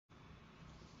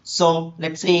So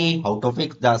let's see how to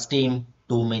fix the Steam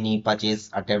too many purchase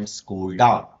attempts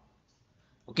cooldown.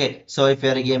 Okay, so if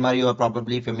you're a gamer, you are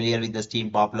probably familiar with the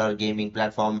Steam popular gaming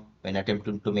platform. When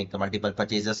attempting to make the multiple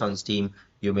purchases on Steam,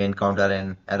 you may encounter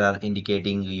an error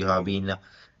indicating you have been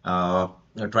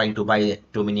trying to buy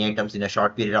too many items in a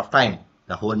short period of time.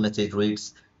 The whole message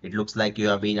reads, it looks like you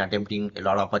have been attempting a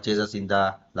lot of purchases in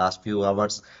the last few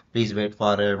hours. Please wait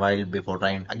for a while before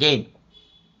trying again.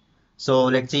 So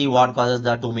let's see what causes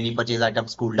the too many purchase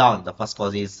items cool down. The first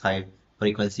cause is high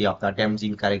frequency of the attempts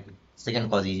incorrect.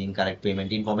 Second cause is incorrect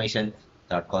payment information.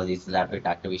 Third cause is rapid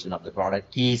activation of the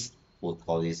product keys. Fourth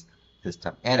cause is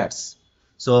system errors.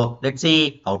 So let's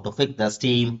see how to fix the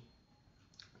Steam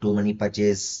too many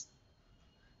purchase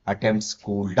attempts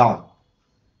cool down.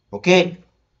 Okay.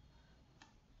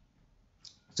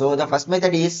 So the first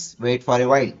method is wait for a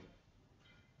while.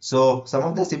 So some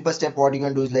of the simple step what you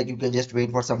can do is like you can just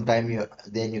wait for some time,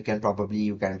 then you can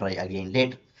try again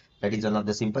later. That is one of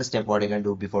the simple step what you can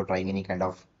do before trying any kind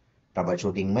of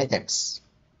troubleshooting methods.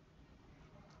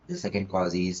 The second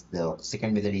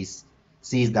method is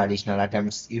seize the additional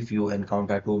attempts. If you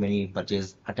encounter too many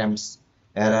purchase attempts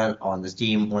error on the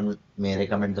Steam, one may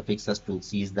recommend the fixes to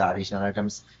seize the additional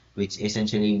attempts, which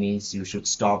essentially means you should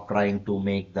stop trying to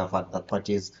make the further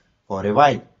purchase for a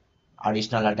while.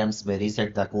 Additional attempts may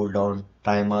reset the cooldown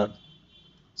timer,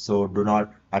 so do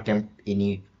not attempt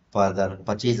any further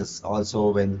purchases.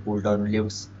 Also, when cooldown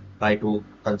lifts, try to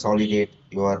consolidate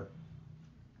your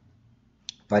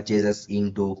purchases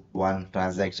into one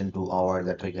transaction to avoid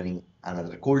the triggering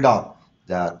another cooldown.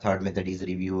 The third method is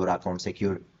review your account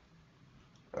security.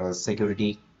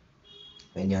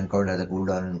 When you encounter the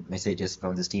cooldown messages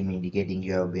from the Steam indicating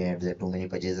you have made too many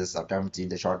purchases attempts in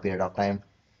the short period of time,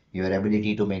 your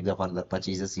ability to make the further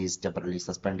purchases is temporarily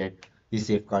suspended. This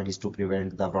safeguard is to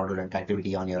prevent the fraudulent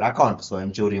activity on your account. So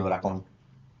ensure your account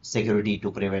security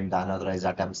to prevent the unauthorized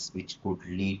attempts which could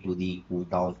lead to the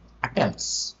cooldown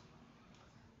attempts.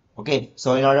 Okay,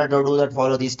 so in order to do that,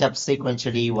 follow these steps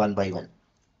sequentially one by one.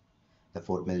 The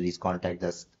fourth method is contact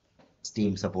the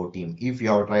Steam support team. If you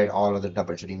have tried all of the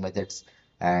troubleshooting methods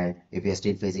and if you're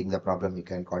still facing the problem, you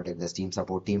can contact the Steam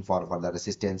support team for further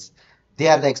assistance. They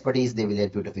are the expertise, they will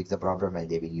help you to fix the problem and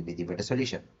they will give you the better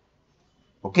solution.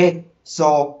 Okay,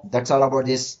 so that's all about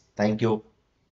this. Thank you.